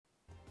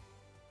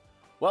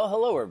Well,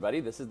 hello everybody.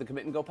 This is the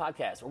Commit and Go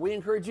podcast, where we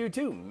encourage you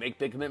to make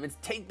big commitments,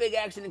 take big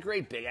action, and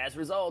create big-ass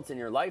results in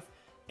your life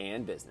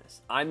and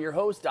business. I'm your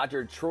host,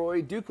 Dr.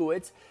 Troy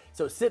Dukowitz.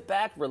 So sit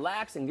back,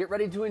 relax, and get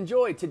ready to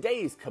enjoy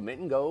today's Commit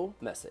and Go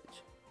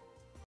message.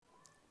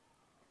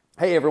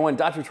 Hey everyone,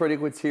 Dr. Troy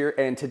Dukowitz here,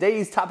 and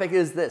today's topic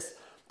is this: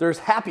 there's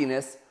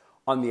happiness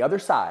on the other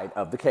side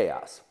of the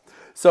chaos.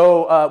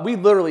 So we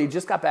literally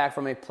just got back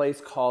from a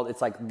place called,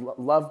 it's like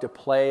Love to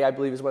Play, I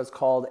believe is what it's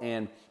called,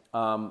 and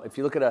if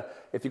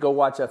you go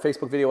watch a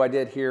Facebook video I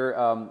did here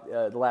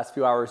the last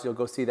few hours, you'll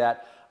go see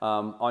that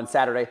on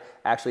Saturday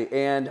actually,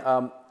 and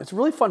it's a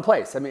really fun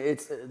place. I mean,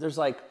 there's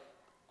like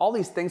all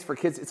these things for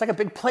kids. It's like a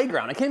big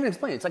playground. I can't even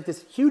explain it. It's like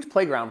this huge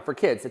playground for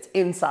kids. It's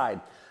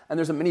inside, and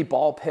there's a mini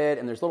ball pit,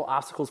 and there's little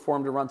obstacles for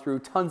them to run through,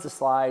 tons of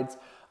slides,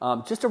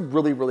 just a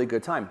really, really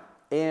good time.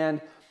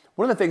 And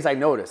one of the things I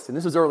noticed, and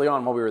this was early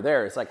on while we were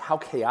there, is like how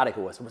chaotic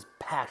it was. It was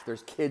packed.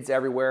 There's kids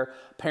everywhere.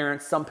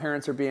 Some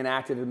parents are being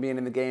active and being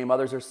in the game.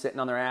 Others are sitting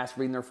on their ass,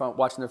 reading their phone,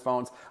 watching their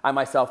phones. I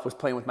myself was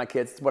playing with my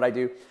kids. It's what I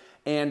do.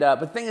 And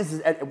but the thing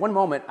is, at one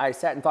moment, I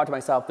sat and thought to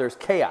myself, there's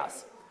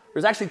chaos.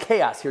 There's actually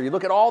chaos here. You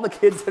look at all the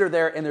kids that are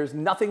there, and there's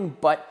nothing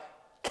but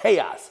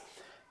chaos.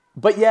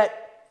 But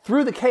yet,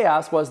 through the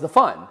chaos was the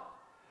fun.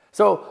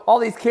 So all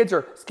these kids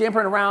are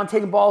scampering around,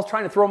 taking balls,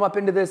 trying to throw them up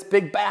into this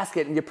big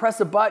basket, and you press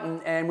a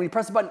button, and when you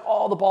press the button,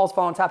 all the balls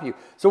fall on top of you.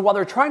 So while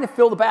they're trying to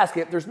fill the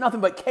basket, there's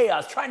nothing but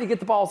chaos, trying to get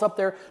the balls up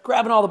there,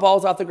 grabbing all the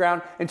balls off the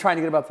ground, and trying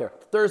to get them up there.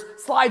 There's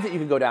slides that you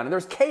can go down, and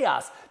there's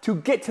chaos to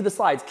get to the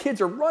slides.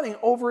 Kids are running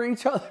over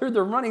each other,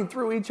 they're running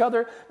through each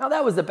other. Now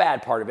that was the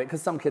bad part of it,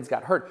 because some kids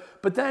got hurt.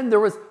 But then there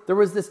was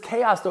this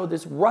chaos, though,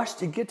 this rush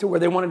to get to where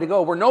they wanted to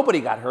go, where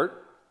nobody got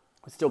hurt.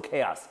 It was still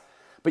chaos.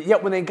 But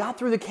yet when they got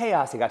through the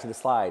chaos, they got to the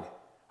slide.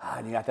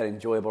 And you got that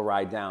enjoyable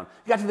ride down.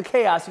 You got to the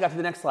chaos, you got to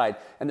the next slide,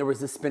 and there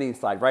was this spinning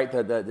slide, right?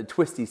 The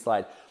twisty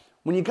slide.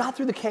 When you got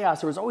through the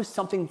chaos, there was always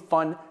something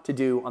fun to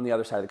do on the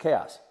other side of the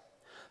chaos.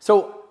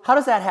 So how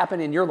does that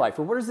happen in your life?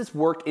 Or where does this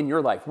work in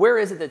your life? Where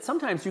is it that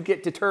sometimes you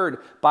get deterred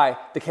by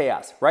the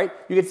chaos, right?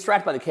 You get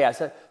distracted by the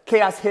chaos.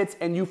 Chaos hits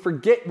and you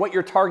forget what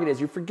your target is.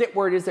 You forget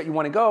where it is that you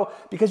want to go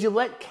because you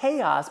let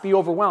chaos be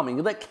overwhelming.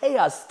 You let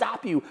chaos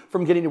stop you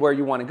from getting to where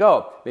you want to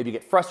go. Maybe you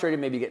get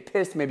frustrated, maybe you get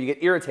pissed, maybe you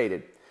get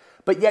irritated.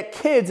 But yet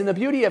kids, and the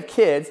beauty of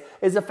kids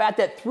is the fact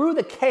that through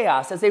the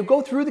chaos, as they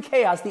go through the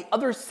chaos, the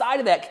other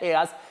side of that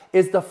chaos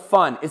is the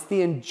fun. It's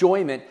the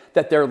enjoyment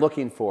that they're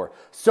looking for.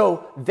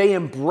 So they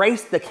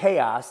embrace the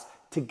chaos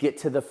to get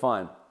to the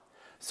fun.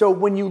 So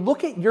when you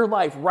look at your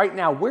life right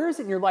now, where is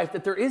it in your life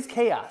that there is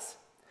chaos?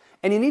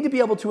 And you need to be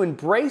able to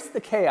embrace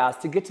the chaos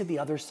to get to the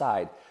other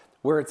side,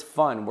 where it's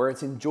fun, where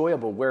it's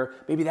enjoyable, where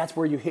maybe that's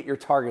where you hit your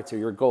targets or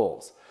your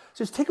goals.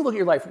 So just take a look at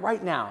your life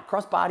right now,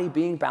 across body,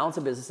 being, balance,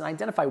 and business, and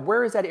identify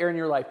where is that area in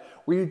your life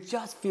where you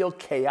just feel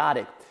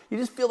chaotic. You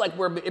just feel like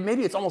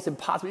maybe it's almost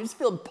impossible. You just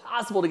feel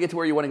impossible to get to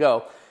where you want to go.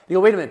 And you go,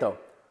 wait a minute though.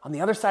 On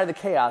the other side of the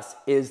chaos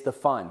is the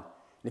fun. And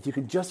if you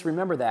can just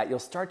remember that, you'll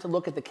start to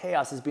look at the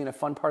chaos as being a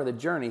fun part of the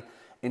journey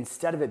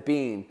instead of it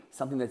being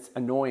something that's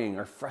annoying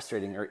or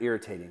frustrating or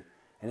irritating.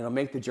 And it'll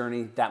make the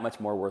journey that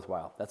much more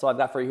worthwhile. That's all I've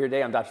got for you here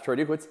today. I'm Dr. Troy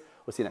Dukowitz.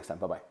 We'll see you next time.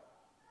 Bye-bye.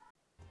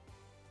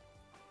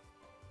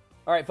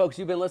 All right, folks,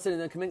 you've been listening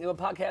to the Commit and Go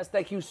podcast.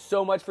 Thank you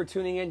so much for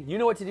tuning in. You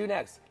know what to do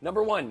next.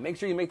 Number one, make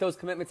sure you make those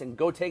commitments and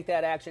go take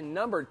that action.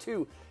 Number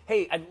two,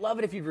 hey, I'd love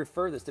it if you'd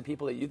refer this to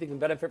people that you think can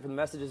benefit from the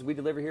messages we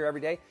deliver here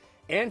every day.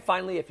 And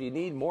finally, if you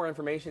need more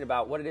information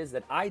about what it is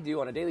that I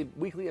do on a daily,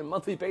 weekly, and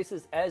monthly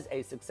basis as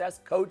a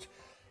success coach,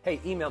 hey,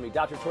 email me,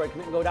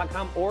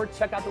 drtroy@commitandgo.com, or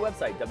check out the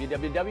website,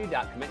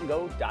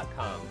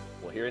 www.commitandgo.com.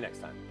 We'll hear you next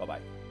time.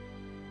 Bye-bye.